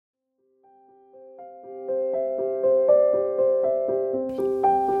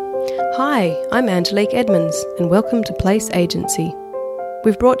Hi, I'm Angelique Edmonds, and welcome to Place Agency.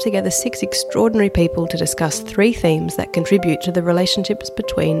 We've brought together 6 extraordinary people to discuss 3 themes that contribute to the relationships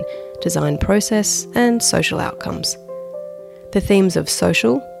between design process and social outcomes. The themes of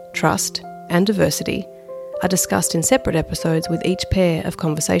social, trust, and diversity are discussed in separate episodes with each pair of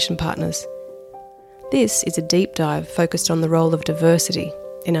conversation partners. This is a deep dive focused on the role of diversity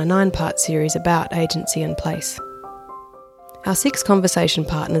in our 9-part series about agency and place. Our 6 conversation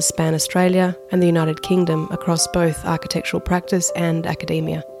partners span Australia and the United Kingdom across both architectural practice and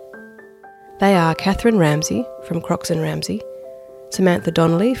academia. They are Catherine Ramsey from Crocs & Ramsey, Samantha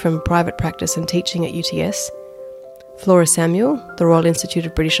Donnelly from private practice and teaching at UTS, Flora Samuel, the Royal Institute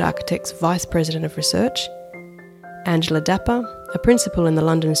of British Architects Vice President of Research, Angela Dapper, a principal in the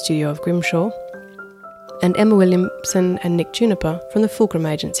London studio of Grimshaw, and Emma Williamson and Nick Juniper from the Fulcrum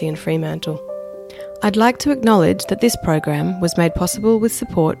Agency in Fremantle. I'd like to acknowledge that this program was made possible with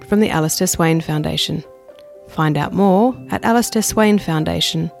support from the Alistair Swain Foundation. Find out more at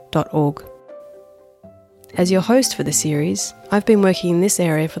alistairswainfoundation.org. As your host for the series, I've been working in this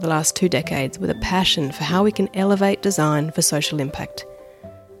area for the last 2 decades with a passion for how we can elevate design for social impact.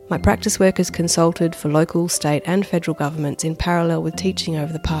 My practice work has consulted for local, state and federal governments in parallel with teaching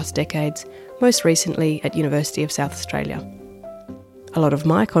over the past decades, most recently at University of South Australia. A lot of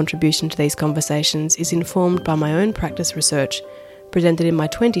my contribution to these conversations is informed by my own practice research presented in my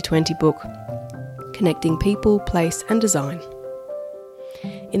 2020 book, Connecting People, Place and Design.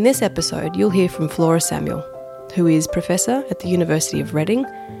 In this episode, you'll hear from Flora Samuel, who is Professor at the University of Reading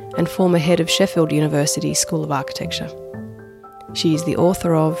and former head of Sheffield University School of Architecture. She is the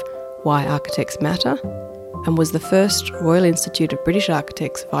author of Why Architects Matter and was the first Royal Institute of British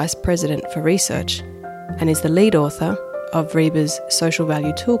Architects Vice President for Research and is the lead author of RIBA's Social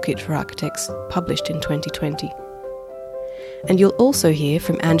Value Toolkit for Architects, published in 2020. And you'll also hear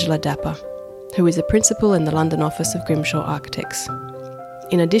from Angela Dapper, who is a principal in the London office of Grimshaw Architects.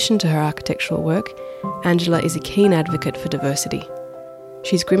 In addition to her architectural work, Angela is a keen advocate for diversity.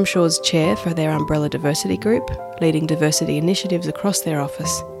 She's Grimshaw's chair for their umbrella diversity group, leading diversity initiatives across their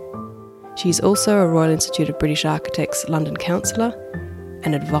office. She's also a Royal Institute of British Architects London councillor,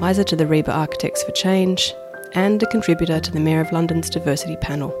 an advisor to the RIBA Architects for Change, and a contributor to the Mayor of London's Diversity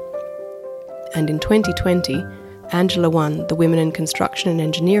Panel. And in 2020, Angela won the Women in Construction and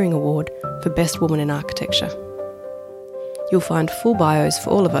Engineering Award for Best Woman in Architecture. You'll find full bios for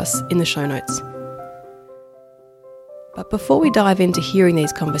all of us in the show notes. But before we dive into hearing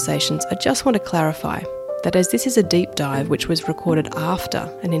these conversations, I just want to clarify that as this is a deep dive which was recorded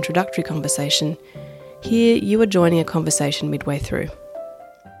after an introductory conversation, here you are joining a conversation midway through.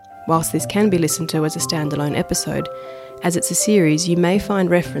 Whilst this can be listened to as a standalone episode, as it's a series, you may find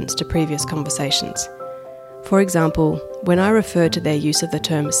reference to previous conversations. For example, when I refer to their use of the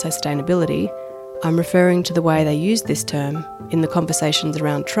term sustainability, I'm referring to the way they use this term in the conversations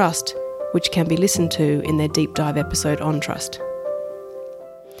around trust, which can be listened to in their deep dive episode on trust.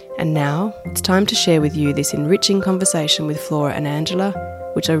 And now, it's time to share with you this enriching conversation with Flora and Angela,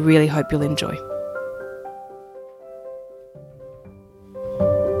 which I really hope you'll enjoy.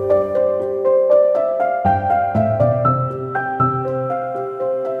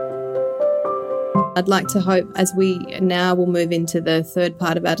 I'd like to hope, as we now will move into the third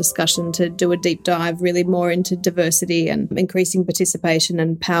part of our discussion, to do a deep dive really more into diversity and increasing participation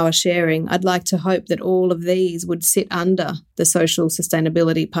and power sharing. I'd like to hope that all of these would sit under the social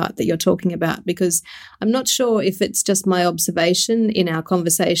sustainability part that you're talking about, because I'm not sure if it's just my observation in our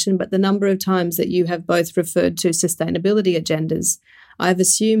conversation, but the number of times that you have both referred to sustainability agendas, I've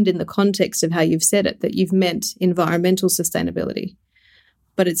assumed in the context of how you've said it that you've meant environmental sustainability.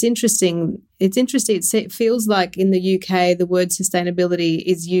 But it's interesting. It feels like in the UK, the word sustainability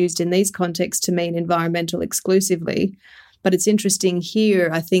is used in these contexts to mean environmental exclusively. But it's interesting here,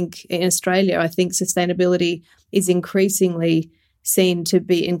 I think, in Australia, I think sustainability is increasingly seen to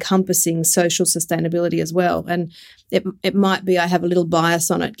be encompassing social sustainability as well. And it might be I have a little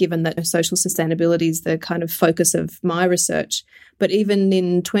bias on it, given that social sustainability is the kind of focus of my research. But even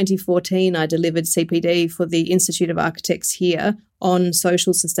in 2014, I delivered CPD for the Institute of Architects here on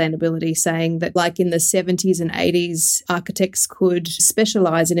social sustainability, saying that like in the 70s and 80s, architects could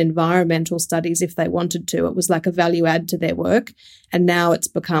specialise in environmental studies if they wanted to. It was like a value add to their work. And now it's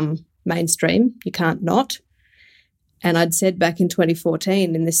become mainstream. You can't not. And I'd said back in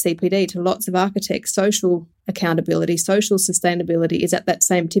 2014 in this CPD to lots of architects, social accountability, social sustainability is at that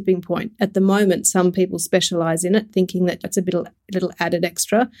same tipping point. At the moment, some people specialise in it, thinking that it's a little added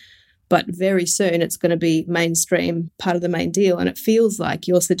extra, but very soon it's going to be mainstream, part of the main deal. And it feels like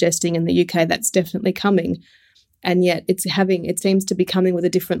you're suggesting in the UK that's definitely coming. and yet it seems to be coming with a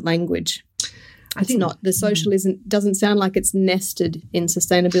different language. It's not, the social doesn't sound like it's nested in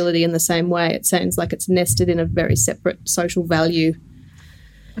sustainability in the same way. It sounds like it's nested in a very separate social value.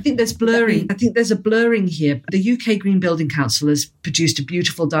 I think there's blurring. I think there's a blurring here. The UK Green Building Council has produced a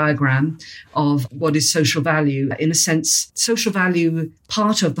beautiful diagram of what is social value. In a sense, social value,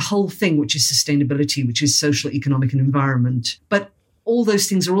 part of the whole thing, which is sustainability, which is social, economic and environment. But all those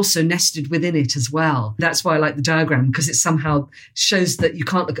things are also nested within it as well. That's why I like the diagram, because it somehow shows that you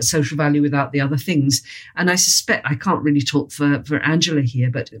can't look at social value without the other things. And I suspect, I can't really talk for Angela here,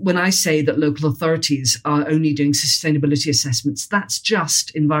 but when I say that local authorities are only doing sustainability assessments, that's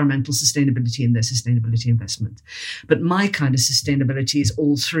just environmental sustainability in their sustainability investment. But my kind of sustainability is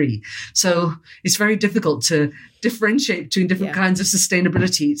all three. So it's very difficult to differentiate between different kinds of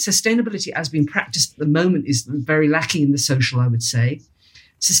sustainability. Sustainability as being practiced at the moment is very lacking in the social, I would say.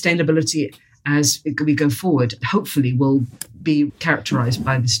 Sustainability as we go forward, hopefully will be characterised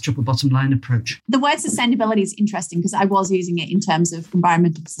by this triple bottom line approach. The word sustainability is interesting because I was using it in terms of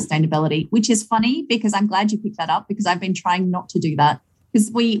environmental sustainability, which is funny because I'm glad you picked that up because I've been trying not to do that. Because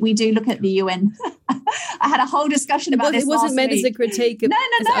we do look at the UN. I had a whole discussion about this. It wasn't meant as a critique. No.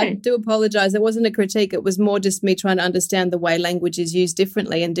 I do apologise. It wasn't a critique. It was more just me trying to understand the way language is used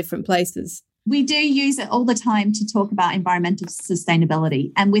differently in different places. We do use it all the time to talk about environmental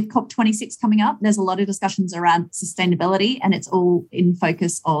sustainability. And with COP26 coming up, there's a lot of discussions around sustainability, and it's all in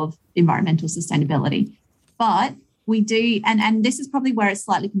focus of environmental sustainability. But we do, and this is probably where it's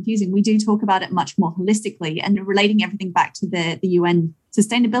slightly confusing, we do talk about it much more holistically and relating everything back to the UN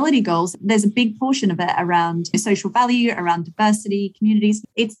sustainability goals. There's a big portion of it around social value, around diversity, communities.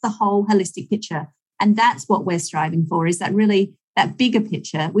 It's the whole holistic picture. And that's what we're striving for, is that really that bigger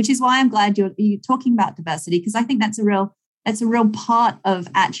picture, which is why I'm glad you're talking about diversity, because I think that's a real part of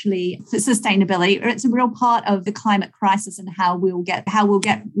actually sustainability, or it's a real part of the climate crisis and how we'll get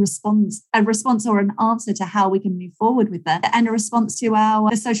a response or an answer to how we can move forward with that, and a response to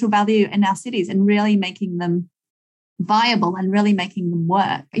the social value in our cities and really making them viable and really making them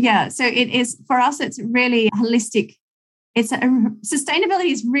work. Yeah. So it is, for us, it's really holistic.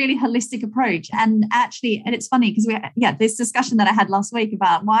 Sustainability is really holistic approach. And it's funny because this discussion that I had last week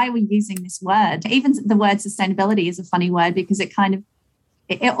about why are we using this word. Even the word sustainability is a funny word because it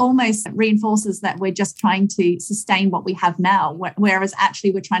almost reinforces that we're just trying to sustain what we have now, whereas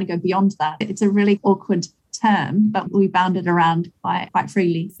actually we're trying to go beyond that. It's a really awkward term, but we bound it around quite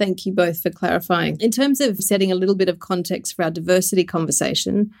freely. Thank you both for clarifying. In terms of setting a little bit of context for our diversity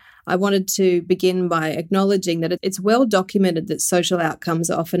conversation, I wanted to begin by acknowledging that it's well documented that social outcomes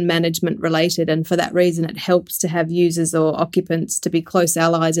are often management related, and for that reason it helps to have users or occupants to be close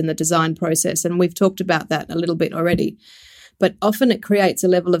allies in the design process, and we've talked about that a little bit already. But often it creates a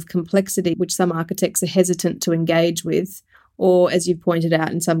level of complexity which some architects are hesitant to engage with, or as you've pointed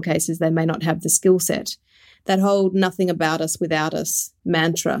out, in some cases they may not have the skill set. That whole nothing about us without us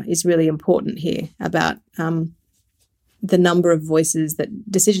mantra is really important here about the number of voices,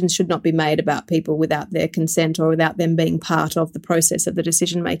 that decisions should not be made about people without their consent or without them being part of the process of the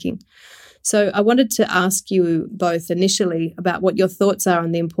decision making. So I wanted to ask you both initially about what your thoughts are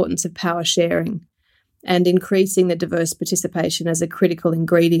on the importance of power sharing and increasing the diverse participation as a critical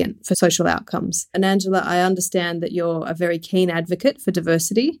ingredient for social outcomes. And Angela, I understand that you're a very keen advocate for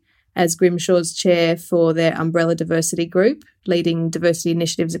diversity as Grimshaw's chair for their umbrella diversity group, leading diversity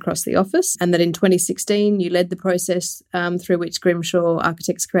initiatives across the office, and that in 2016 you led the process through which Grimshaw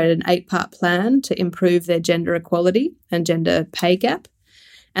Architects created an 8-part plan to improve their gender equality and gender pay gap,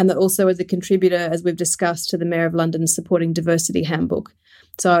 and that also as a contributor, as we've discussed, to the Mayor of London's Supporting Diversity Handbook.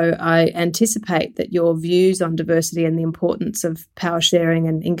 So I anticipate that your views on diversity and the importance of power sharing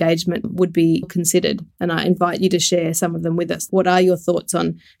and engagement would be considered, and I invite you to share some of them with us. What are your thoughts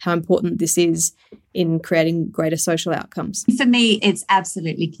on how important this is in creating greater social outcomes? For me, it's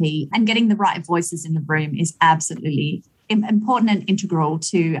absolutely key, and getting the right voices in the room is absolutely important and integral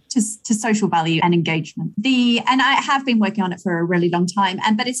to social value and engagement. And I have been working on it for a really long time,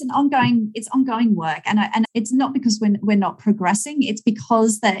 but it's ongoing work, and it's not because we're not progressing. It's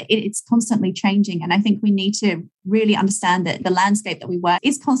because it's constantly changing, and I think we need to really understand that the landscape that we work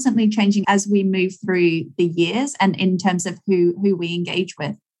is constantly changing as we move through the years, and in terms of who we engage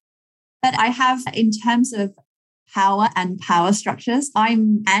with. But I have, in terms of power and power structures,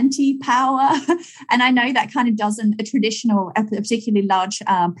 I'm anti-power. And I know that kind of doesn't, particularly large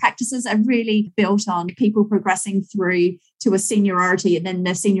practices are really built on people progressing through to a seniority, and then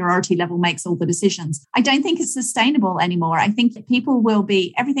the seniority level makes all the decisions. I don't think it's sustainable anymore. I think that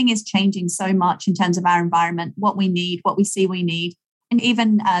everything is changing so much in terms of our environment, what we need, what we see we need. and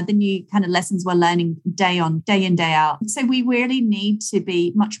even the new kind of lessons we're learning day in, day out. So we really need to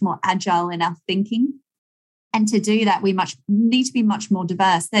be much more agile in our thinking. And to do that, we need to be much more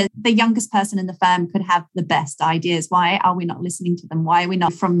diverse. The youngest person in the firm could have the best ideas. Why are we not listening to them? Why are we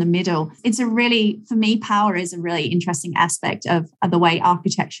not from the middle? For me, power is a really interesting aspect of the way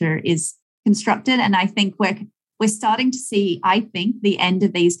architecture is constructed. And I think we're starting to see, the end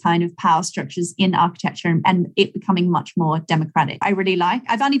of these kind of power structures in architecture and it becoming much more democratic.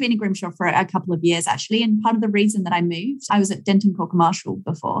 I've only been in Grimshaw for a couple of years, actually. And part of the reason that I moved, I was at Denton Corker Marshall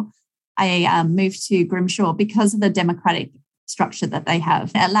before. I moved to Grimshaw because of the democratic structure that they have.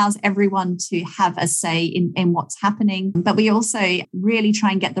 It allows everyone to have a say in what's happening. But we also really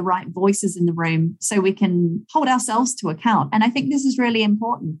try and get the right voices in the room so we can hold ourselves to account. And I think this is really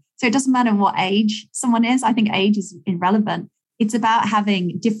important. So it doesn't matter what age someone is. I think age is irrelevant. It's about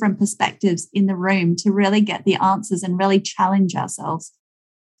having different perspectives in the room to really get the answers and really challenge ourselves.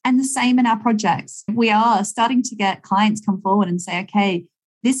 And the same in our projects. We are starting to get clients come forward and say, okay,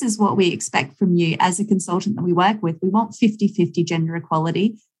 this is what we expect from you as a consultant that we work with. We want 50-50 gender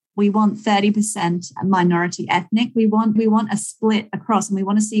equality. We want 30% minority ethnic. We want a split across, and we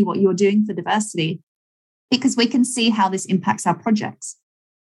want to see what you're doing for diversity because we can see how this impacts our projects.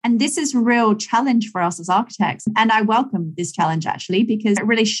 And this is a real challenge for us as architects. And I welcome this challenge actually, because it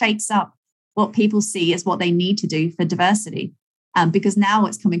really shakes up what people see as what they need to do for diversity. Because now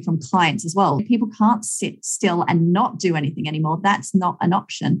it's coming from clients as well. People can't sit still and not do anything anymore. That's not an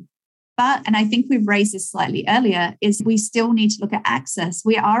option. But, and I think we've raised this slightly earlier, is we still need to look at access.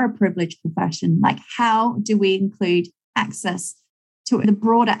 We are a privileged profession. Like, how do we include access to the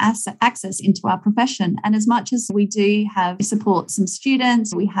broader access into our profession? And as much as we do support some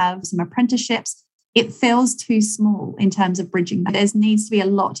students, we have some apprenticeships, it feels too small in terms of bridging that. There needs to be a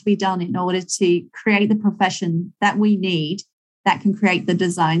lot to be done in order to create the profession that we need, that can create the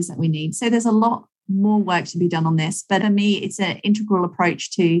designs that we need. So there's a lot more work to be done on this. But for me, it's an integral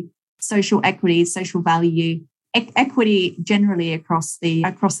approach to social equity, social value, equity generally across the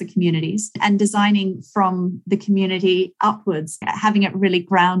communities, and designing from the community upwards, having it really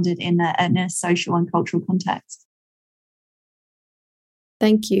grounded in a social and cultural context.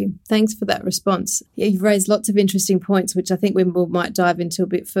 Thank you. Thanks for that response. Yeah, you've raised lots of interesting points, which I think we might dive into a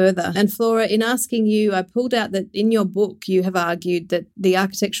bit further. And Flora, in asking you, I pulled out that in your book, you have argued that the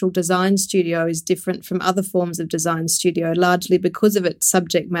architectural design studio is different from other forms of design studio, largely because of its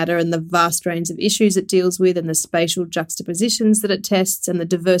subject matter and the vast range of issues it deals with and the spatial juxtapositions that it tests and the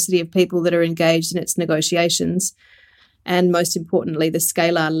diversity of people that are engaged in its negotiations. And most importantly, the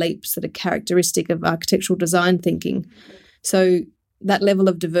scalar leaps that are characteristic of architectural design thinking. So that level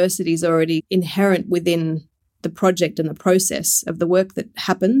of diversity is already inherent within the project and the process of the work that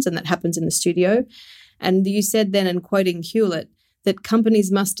happens and that happens in the studio. And you said then, and quoting Hewlett, that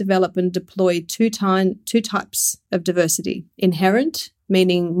companies must develop and deploy two types of diversity: inherent,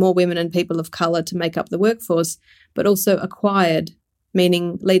 meaning more women and people of colour to make up the workforce, but also acquired,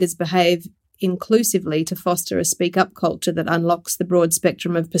 meaning leaders behave inclusively to foster a speak-up culture that unlocks the broad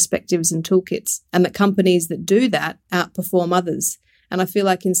spectrum of perspectives and toolkits, and that companies that do that outperform others. And I feel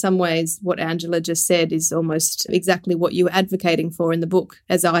like in some ways what Angela just said is almost exactly what you were advocating for in the book,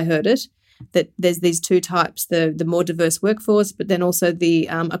 as I heard it, that there's these two types, the more diverse workforce, but then also the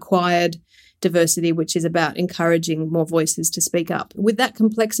acquired diversity, which is about encouraging more voices to speak up. With that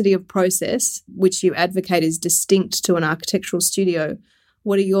complexity of process, which you advocate is distinct to an architectural studio,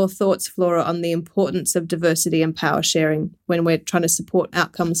 what are your thoughts, Flora, on the importance of diversity and power sharing when we're trying to support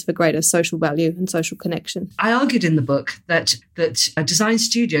outcomes for greater social value and social connection? I argued in the book that a design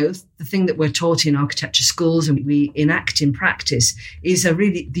studio, the thing that we're taught in architecture schools and we enact in practice, is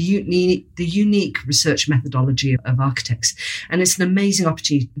the unique research methodology of architects. And it's an amazing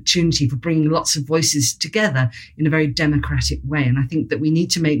opportunity for bringing lots of voices together in a very democratic way. And I think that we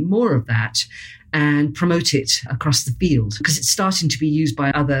need to make more of that and promote it across the field, because it's starting to be used by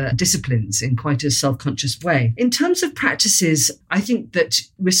other disciplines in quite a self-conscious way. In terms of practices, I think that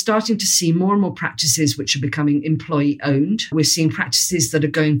we're starting to see more and more practices which are becoming employee-owned. We're seeing practices that are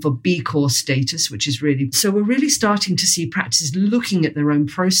going for B Corp status, which is really... So we're really starting to see practices looking at their own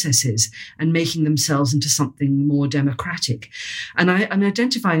processes and making themselves into something more democratic. And I'm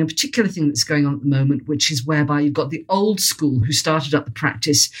identifying a particular thing that's going on at the moment, which is whereby you've got the old school who started up the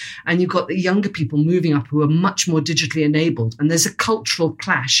practice, and you've got the younger people moving up who are much more digitally enabled. And there's a cultural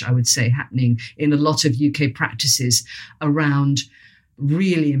clash, I would say, happening in a lot of UK practices around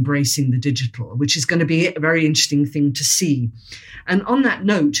really embracing the digital, which is going to be a very interesting thing to see. And on that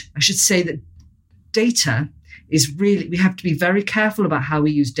note, I should say that data is really, we have to be very careful about how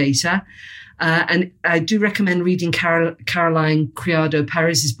we use data. And I do recommend reading Caroline Criado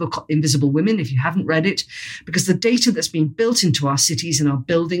Perez's book, Invisible Women, if you haven't read it, because the data that's been built into our cities and our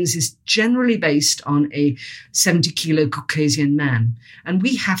buildings is generally based on a 70-kilo Caucasian man. And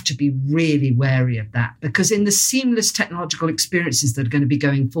we have to be really wary of that, because in the seamless technological experiences that are going to be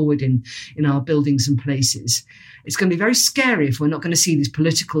going forward in our buildings and places, it's going to be very scary if we're not going to see these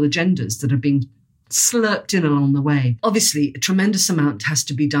political agendas that are being slurped in along the way. Obviously, a tremendous amount has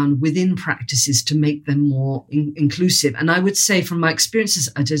to be done within practices to make them more inclusive. And I would say from my experience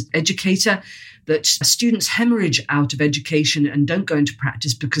as an educator that students hemorrhage out of education and don't go into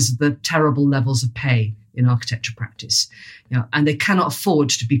practice because of the terrible levels of pay in architecture practice. And they cannot afford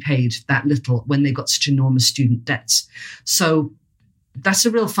to be paid that little when they've got such enormous student debts. So that's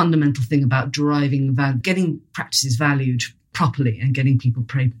a real fundamental thing about getting practices valued properly and getting people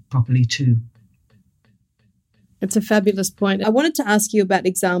paid properly too. It's a fabulous point. I wanted to ask you about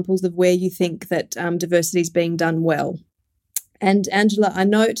examples of where you think that diversity is being done well. And Angela, I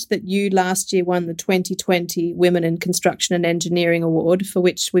note that you last year won the 2020 Women in Construction and Engineering Award, for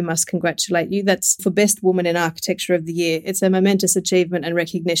which we must congratulate you. That's for Best Woman in Architecture of the Year. It's a momentous achievement and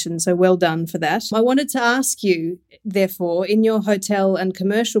recognition, so well done for that. I wanted to ask you, therefore, in your hotel and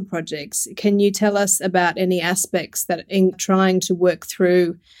commercial projects, can you tell us about any aspects that in trying to work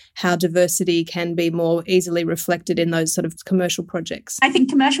through how diversity can be more easily reflected in those sort of commercial projects? I think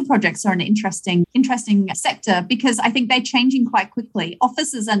commercial projects are an interesting sector because I think they're changing quite quickly.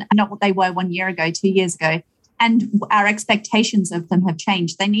 Offices are not what they were 1 year ago, 2 years ago, and our expectations of them have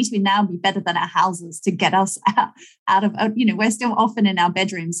changed. They need to now be better than our houses to get us out of, we're still often in our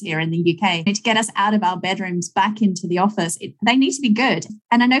bedrooms here in the UK. To get us out of our bedrooms back into the office, they need to be good.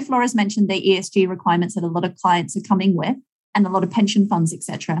 And I know Flora's mentioned the ESG requirements that a lot of clients are coming with, and a lot of pension funds,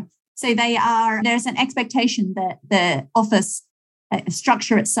 etc. So there's an expectation that the office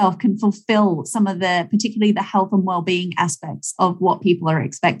structure itself can fulfill some of particularly the health and well-being aspects of what people are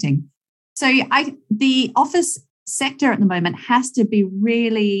expecting. So the office sector at the moment has to be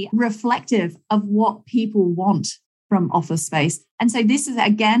really reflective of what people want from office space. And so this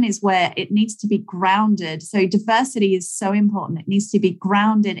is where it needs to be grounded. So diversity is so important. It needs to be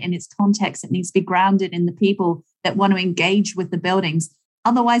grounded in its context. It needs to be grounded in the people that want to engage with the buildings.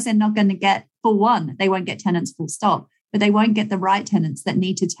 Otherwise, they're not going to get, for one, they won't get tenants full stop, but they won't get the right tenants that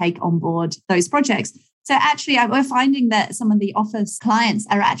need to take on board those projects. So actually, we're finding that some of the office clients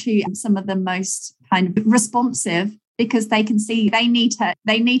are actually some of the most kind of responsive because they can see they need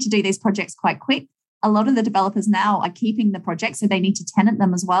to do these projects quite quick. A lot of the developers now are keeping the projects, so they need to tenant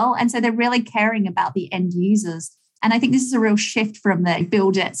them as well. And so they're really caring about the end users. And I think this is a real shift from the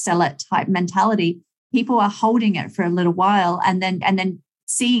build it, sell it type mentality. People are holding it for a little while and then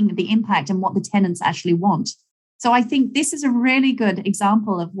seeing the impact and what the tenants actually want. So I think this is a really good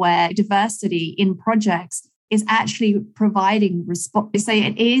example of where diversity in projects is actually providing response. So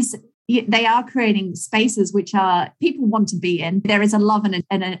they are creating spaces which people want to be in. There is a love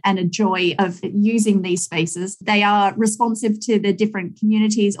and a joy of using these spaces. They are responsive to the different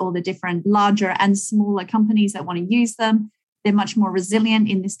communities or the different larger and smaller companies that want to use them. They're much more resilient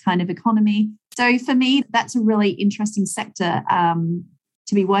in this kind of economy. So for me, that's a really interesting sector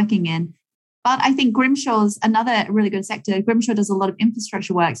to be working in. But I think Grimshaw's another really good sector. Grimshaw does a lot of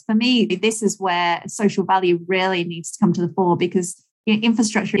infrastructure works. For me, this is where social value really needs to come to the fore because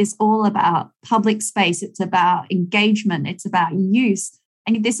infrastructure is all about public space. It's about engagement. It's about use.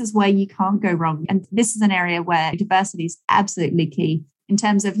 And this is where you can't go wrong. And this is an area where diversity is absolutely key in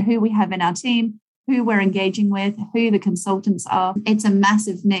terms of who we have in our team, who we're engaging with, who the consultants are. It's a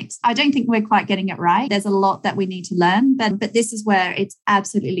massive mix. I don't think we're quite getting it right. There's a lot that we need to learn, but this is where it's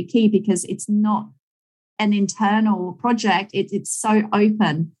absolutely key because it's not an internal project. It's so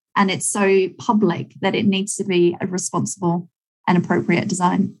open and it's so public that it needs to be a responsible and appropriate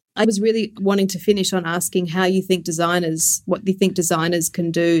design. I was really wanting to finish on asking what you think designers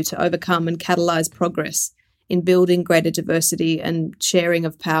can do to overcome and catalyse progress in building greater diversity and sharing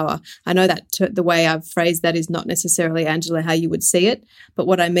of power. I know that the way I've phrased that is not necessarily, Angela, how you would see it, but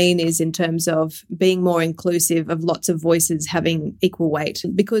what I mean is in terms of being more inclusive of lots of voices having equal weight.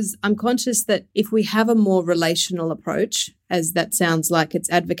 Because I'm conscious that if we have a more relational approach, as that sounds like it's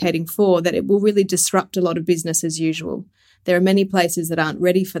advocating for, that it will really disrupt a lot of business as usual. There are many places that aren't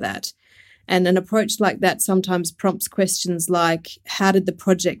ready for that. And an approach like that sometimes prompts questions like, how did the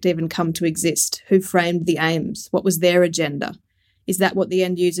project even come to exist? Who framed the aims? What was their agenda? Is that what the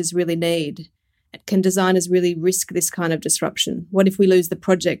end users really need? Can designers really risk this kind of disruption? What if we lose the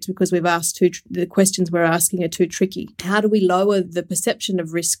project because the questions we're asking are too tricky? How do we lower the perception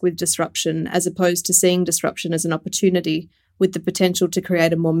of risk with disruption as opposed to seeing disruption as an opportunity with the potential to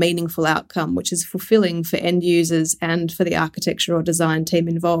create a more meaningful outcome, which is fulfilling for end users and for the architecture or design team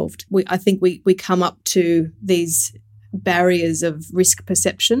involved. I think we come up to these barriers of risk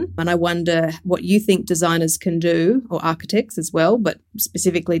perception. And I wonder what you think designers can do, or architects as well, but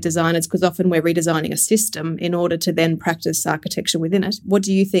specifically designers, because often we're redesigning a system in order to then practice architecture within it. What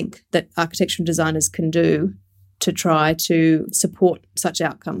do you think that architectural designers can do to try to support such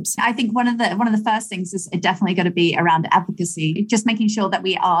outcomes? I think one of the first things is definitely going to be around advocacy, just making sure that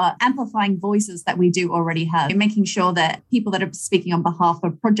we are amplifying voices that we do already have, making sure that people that are speaking on behalf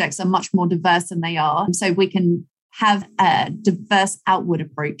of projects are much more diverse than they are, so we can have a diverse outward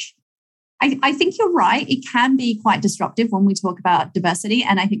approach. I think you're right. It can be quite disruptive when we talk about diversity.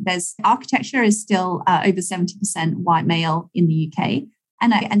 And I think architecture is still over 70% white male in the UK.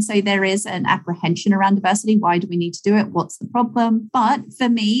 And so there is an apprehension around diversity. Why do we need to do it? What's the problem? But for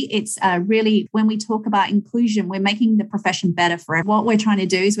me, it's really, when we talk about inclusion, we're making the profession better for everyone. What we're trying to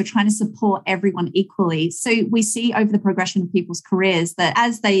do is we're trying to support everyone equally. So we see over the progression of people's careers that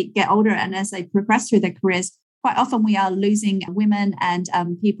as they get older and as they progress through their careers, quite often we are losing women and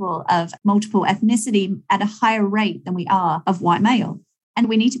people of multiple ethnicity at a higher rate than we are of white male. And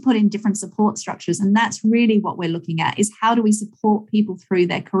we need to put in different support structures. And that's really what we're looking at, is how do we support people through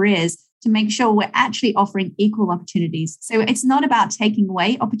their careers to make sure we're actually offering equal opportunities. So it's not about taking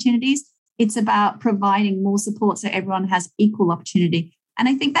away opportunities. It's about providing more support so everyone has equal opportunity. And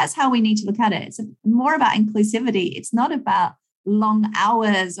I think that's how we need to look at it. It's more about inclusivity. It's not about long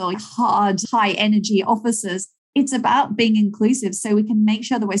hours or hard, high energy offices. It's about being inclusive so we can make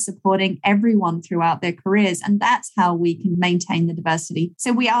sure that we're supporting everyone throughout their careers. And that's how we can maintain the diversity. So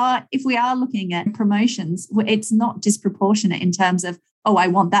if we are looking at promotions, it's not disproportionate in terms of, oh, I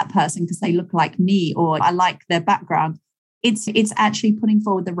want that person because they look like me or I like their background. It's actually putting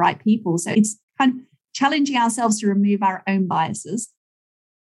forward the right people. So it's kind of challenging ourselves to remove our own biases.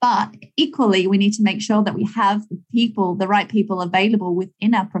 But equally, we need to make sure that we have the right people available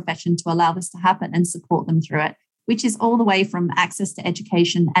within our profession to allow this to happen and support them through it, which is all the way from access to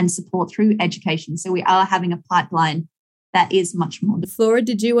education and support through education. So we are having a pipeline that is much more. Flora,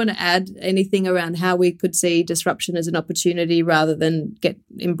 did you want to add anything around how we could see disruption as an opportunity rather than get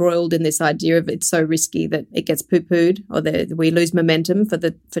embroiled in this idea of it's so risky that it gets poo-pooed or that we lose momentum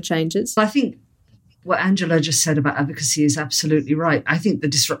for changes? I think what Angela just said about advocacy is absolutely right. I think the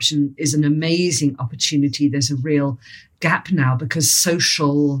disruption is an amazing opportunity. There's a real gap now because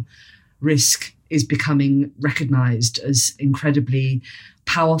social risk is becoming recognised as incredibly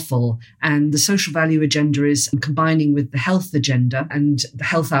powerful. And the social value agenda is combining with the health agenda, and the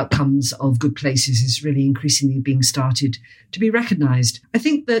health outcomes of good places is really increasingly being started to be recognised. I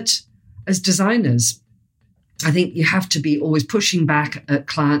think that as designers, I think you have to be always pushing back at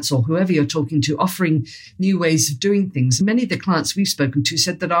clients or whoever you're talking to, offering new ways of doing things. Many of the clients we've spoken to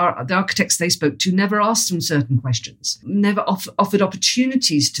said that the architects they spoke to never asked them certain questions, never offered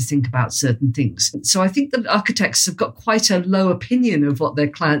opportunities to think about certain things. So I think that architects have got quite a low opinion of what their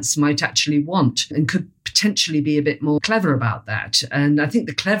clients might actually want and could potentially be a bit more clever about that. And I think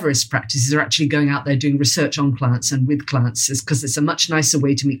the cleverest practices are actually going out there doing research on clients and with clients, because it's a much nicer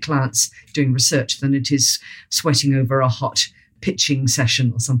way to meet clients doing research than it is sweating over a hot pitching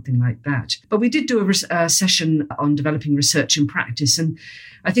session or something like that. But we did do a session on developing research in practice, and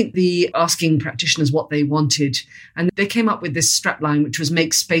I think asking practitioners what they wanted, and they came up with this strapline, which was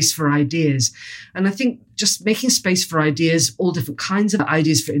make space for ideas. And I think just making space for ideas, all different kinds of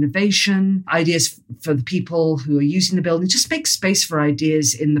ideas for innovation, ideas for the people who are using the building, just make space for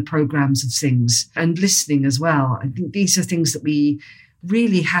ideas in the programs of things, and listening as well. I think these are things that we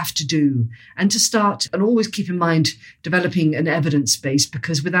really have to do, and to start and always keep in mind developing an evidence base,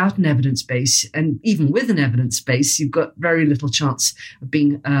 because without an evidence base, and even with an evidence base, you've got very little chance of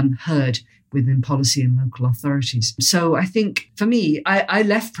being heard within policy and local authorities. So I think for me, I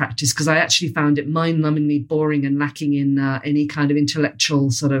left practice because I actually found it mind-numbingly boring and lacking in any kind of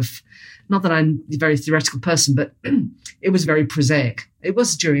intellectual sort of, not that I'm a very theoretical person, but it was very prosaic. It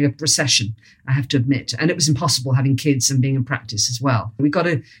was during a recession, I have to admit. And it was impossible having kids and being in practice as well. I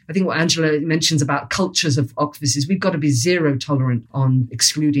think what Angela mentions about cultures of offices, we've got to be zero tolerant on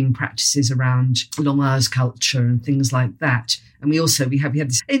excluding practices around long hours culture and things like that. And we had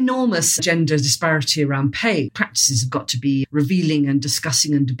this enormous gender disparity around pay. Practices have got to be revealing and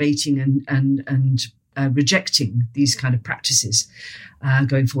discussing and debating and rejecting these kind of practices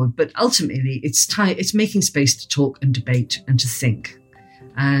going forward. But ultimately, it's making space to talk and debate and to think,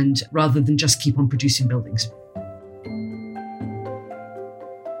 and rather than just keep on producing buildings.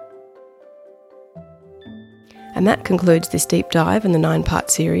 And that concludes this deep dive in the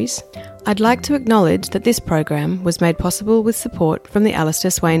 9-part series. I'd like to acknowledge that this program was made possible with support from the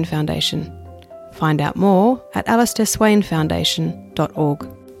Alistair Swain Foundation. Find out more at alistairswainfoundation.org.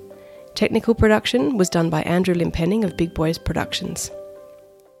 Technical production was done by Andrew Limpenning of Big Boys Productions.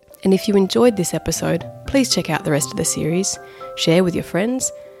 And if you enjoyed this episode, please check out the rest of the series, share with your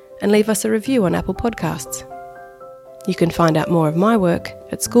friends, and leave us a review on Apple Podcasts. You can find out more of my work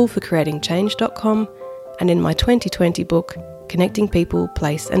at schoolforcreatingchange.com and in my 2020 book, Connecting People,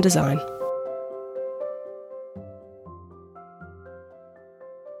 Place and Design.